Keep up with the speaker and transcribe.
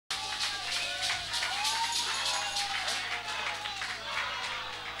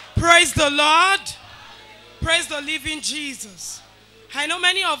Praise the Lord. Praise the living Jesus. I know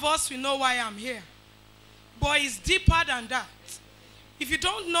many of us will know why I'm here. But it's deeper than that. If you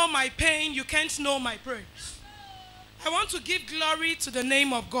don't know my pain, you can't know my praise. I want to give glory to the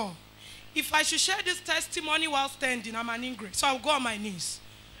name of God. If I should share this testimony while standing, I'm an ingrate. So I'll go on my knees.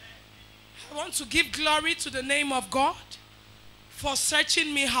 I want to give glory to the name of God for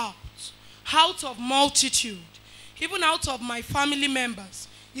searching me out of multitude. Even out of my family members,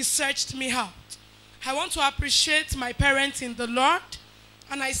 He searched me out. I want to appreciate my parents in the Lord.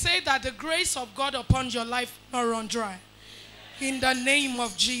 And I say that the grace of God upon your life will not run dry. In the name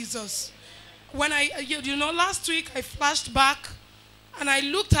of Jesus. When last week I flashed back and I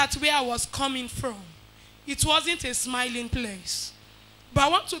looked at where I was coming from. It wasn't a smiling place. But I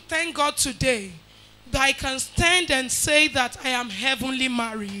want to thank God today that I can stand and say that I am heavenly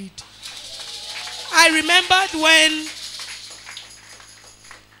married. I remembered when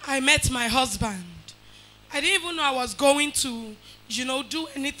I met my husband. I didn't even know I was going to, do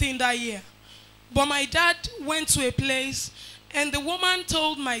anything that year. But my dad went to a place and the woman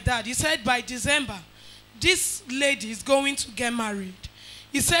told my dad, he said, by December, this lady is going to get married.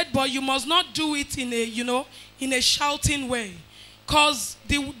 He said, but you must not do it in a shouting way. Because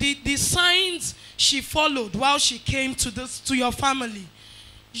the signs she followed while she came to your family,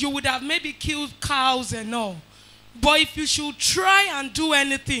 you would have maybe killed cows and all. But if you should try and do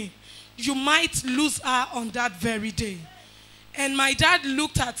anything, you might lose her on that very day. And my dad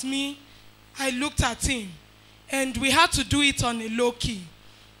looked at me, I looked at him, and we had to do it on a low key.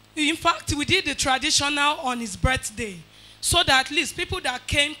 In fact, we did the traditional on his birthday, so that at least people that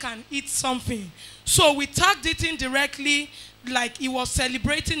came can eat something. So we tagged it in directly like he was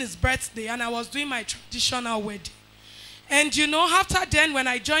celebrating his birthday and I was doing my traditional wedding. And after then, when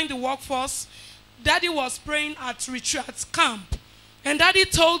I joined the workforce, Daddy was praying at retreat camp. And Daddy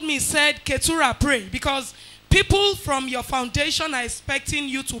told me, said, Ketura, pray. Because people from your foundation are expecting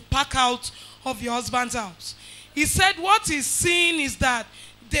you to pack out of your husband's house. He said what he's seeing is that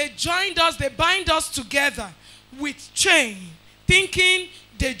they joined us, they bind us together with chain, thinking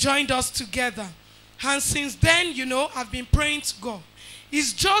they joined us together. And since then, I've been praying to God.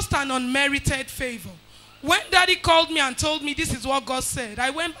 It's just an unmerited favor. When Daddy called me and told me this is what God said,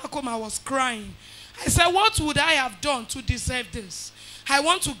 I went back home, I was crying. I said, what would I have done to deserve this? I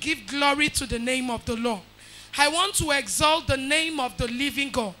want to give glory to the name of the Lord. I want to exalt the name of the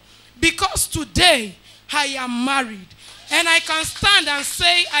living God. Because today, I am married. And I can stand and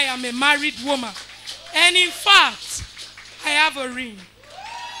say I am a married woman. And in fact, I have a ring.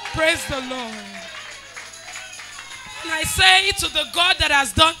 Praise the Lord. And I say to the God that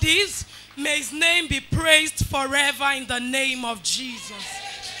has done this, may His name be praised forever in the name of Jesus.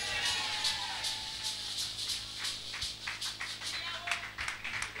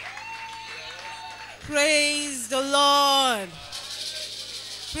 Praise the Lord.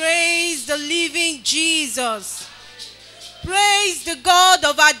 Praise the living Jesus. Praise the God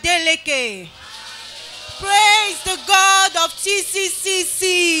of Adeleke. Praise the God of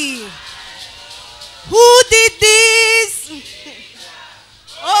TCCC. Who did this?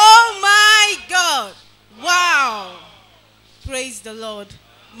 Oh my God. Wow. Praise the Lord.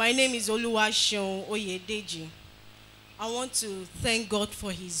 My name is Oluwaseun Oyedeji. I want to thank God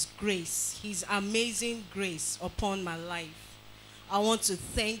for His grace, His amazing grace upon my life. I want to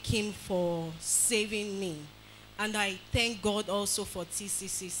thank Him for saving me. And I thank God also for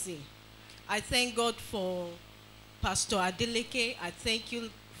TCCC. I thank God for Pastor Adeleke. I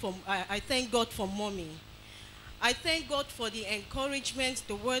thank God for Mommy. I thank God for the encouragement,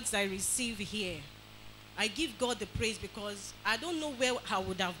 the words I receive here. I give God the praise because I don't know where I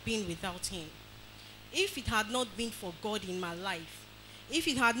would have been without Him. If it had not been for God in my life, if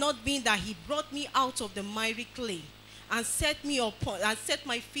it had not been that He brought me out of the miry clay and set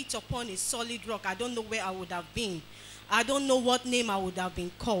my feet upon a solid rock, I don't know where I would have been. I don't know what name I would have been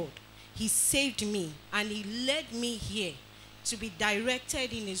called. He saved me and He led me here to be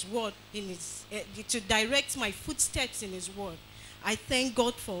directed in His word, to direct my footsteps in His word. I thank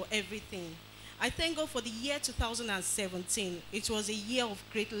God for everything. I thank God for the year 2017. It was a year of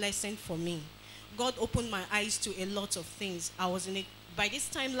great lesson for me. God opened my eyes to a lot of things. By this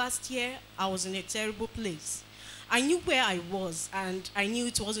time last year, I was in a terrible place. I knew where I was, and I knew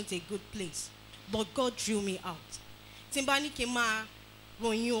it wasn't a good place. But God drew me out. Timbani kema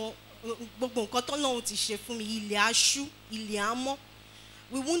ronyo gbogbo nkan t'Ọlọ́run ti ṣe fún mi, ilẹ̀ aṣú, ilẹ̀ amọ́.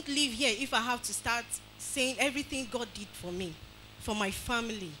 We won't live here if I have to start saying everything God did for me, for my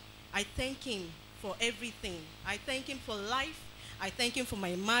family. I thank Him for everything. I thank Him for life. I thank Him for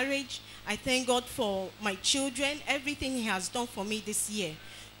my marriage. I thank God for my children, everything He has done for me this year.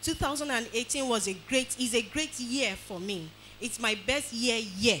 2018 is a great year for me. It's my best year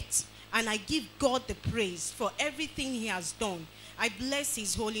yet. And I give God the praise for everything he has done. I bless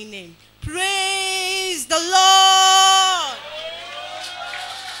his holy name. Praise the Lord.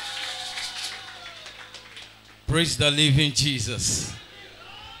 Praise the living Jesus.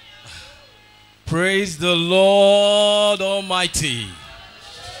 Praise the Lord Almighty.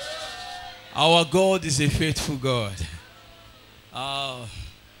 Our God is a faithful God.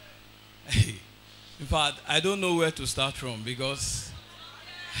 In fact, I don't know where to start from because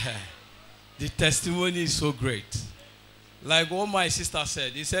the testimony is so great. Like what my sister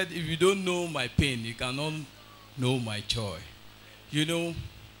said, he said, if you don't know my pain, you cannot know my joy. You know,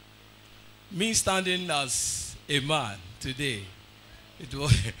 me standing as a man today, it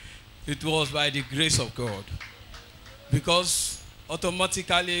was by the grace of God. Because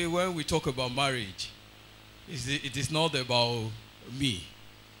automatically when we talk about marriage, it is not about me.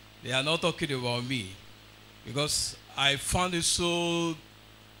 They are not talking about me. Because I found it so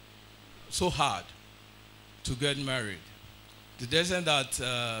hard to get married. To the extent that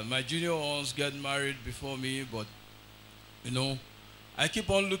my junior ones get married before me, but you know, I keep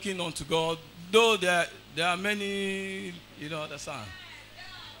on looking unto God, though there are many, you know, understand.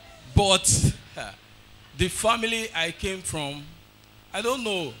 But the family I came from, I don't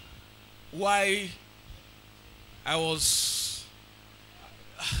know why I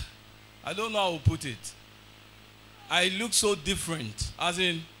don't know how to put it. I look so different, as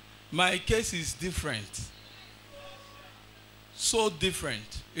in my case is different. So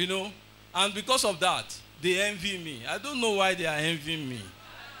different, you know. And because of that, they envy me. I don't know why they are envying me.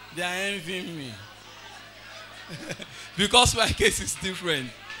 They are envying me. Because my case is different.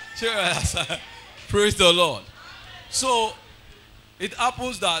 Praise the Lord. So, it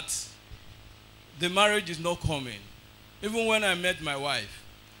happens that the marriage is not coming. Even when I met my wife,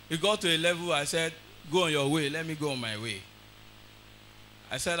 it got to a level I said, go on your way, let me go on my way.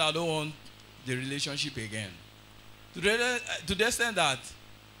 I said, I don't want the relationship again. To the extent that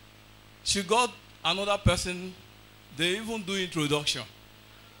she got another person, they even do introduction.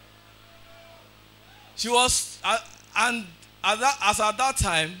 She was, and as at that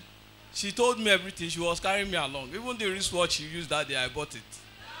time, she told me everything. She was carrying me along. Even the wristwatch she used that day, I bought it.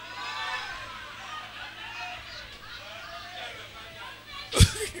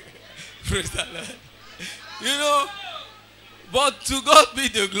 Praise the Lord. You know, but to God be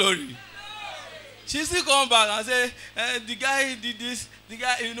the glory. She still come back and say, the guy did this, the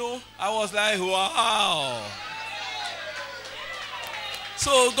guy, you know. I was like, wow.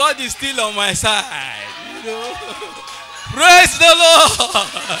 So God is still on my side, you know. Praise the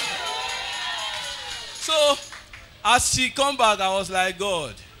Lord. So as she come back, I was like,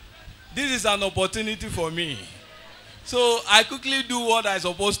 God, this is an opportunity for me. So I quickly do what I'm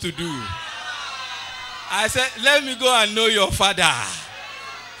supposed to do. I said, let me go and know your father.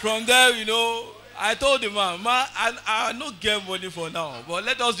 From there, you know, I told the man, I don't get money for now, but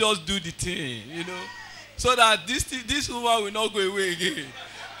let us just do the thing, you know, so that this woman will not go away again.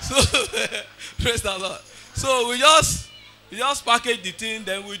 So, praise the Lord. So we just package the thing,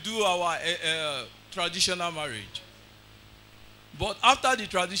 then we do our traditional marriage. But after the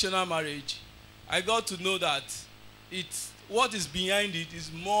traditional marriage, I got to know that what is behind it is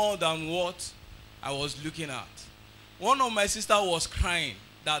more than what I was looking at. One of my sisters was crying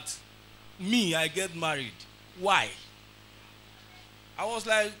that I get married. Why? I was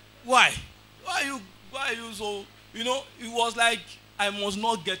like, why? Why are you so, you know, it was like I must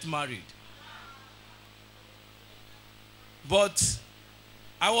not get married. But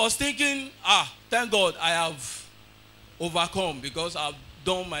I was thinking, thank God I have overcome because I've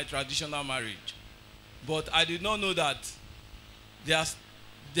done my traditional marriage. But I did not know that that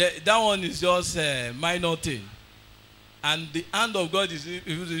one is just a minor thing. And the hand of God is,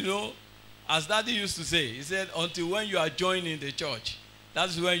 you know, as Daddy used to say, he said, until when you are joining the church,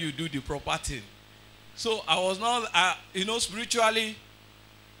 that's when you do the proper thing. So I was not, you know, spiritually,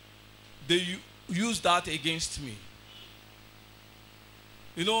 they used that against me.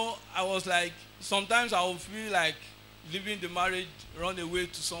 You know, I was like, sometimes I would feel like leaving the marriage, run away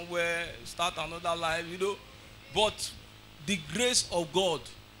to somewhere, start another life, you know. But the grace of God,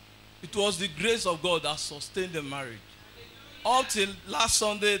 it was the grace of God that sustained the marriage. Up till last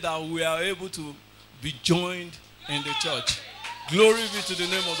Sunday that we are able to be joined in the church. Glory be to the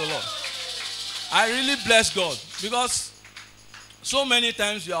name of the Lord. I really bless God because so many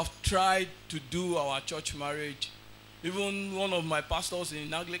times we have tried to do our church marriage. Even one of my pastors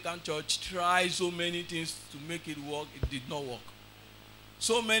in Anglican church tried so many things to make it work. It did not work.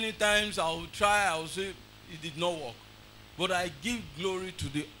 So many times I would try, I would say it did not work. But I give glory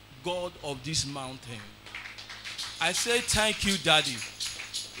to the God of this mountain. I say thank you, Daddy.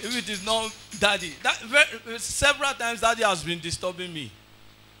 If it is not Daddy, several times Daddy has been disturbing me.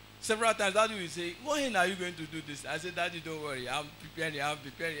 Several times Daddy will say, when are you going to do this? I say, Daddy, don't worry. I'm preparing.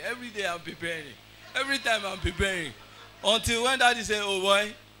 Every day I'm preparing. Every time I'm preparing. Until when Daddy say, oh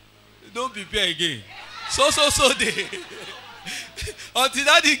boy, don't prepare again. So day. Until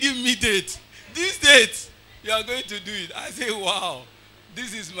Daddy give me date. This date, you are going to do it. I say, wow.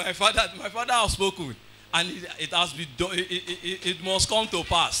 This is my father. My father has spoken. And it has been done. It must come to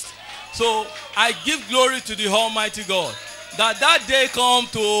pass. So I give glory to the Almighty God. That day come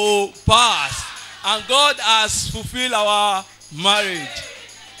to pass. And God has fulfilled our marriage.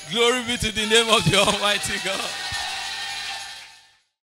 Glory be to the name of the Almighty God.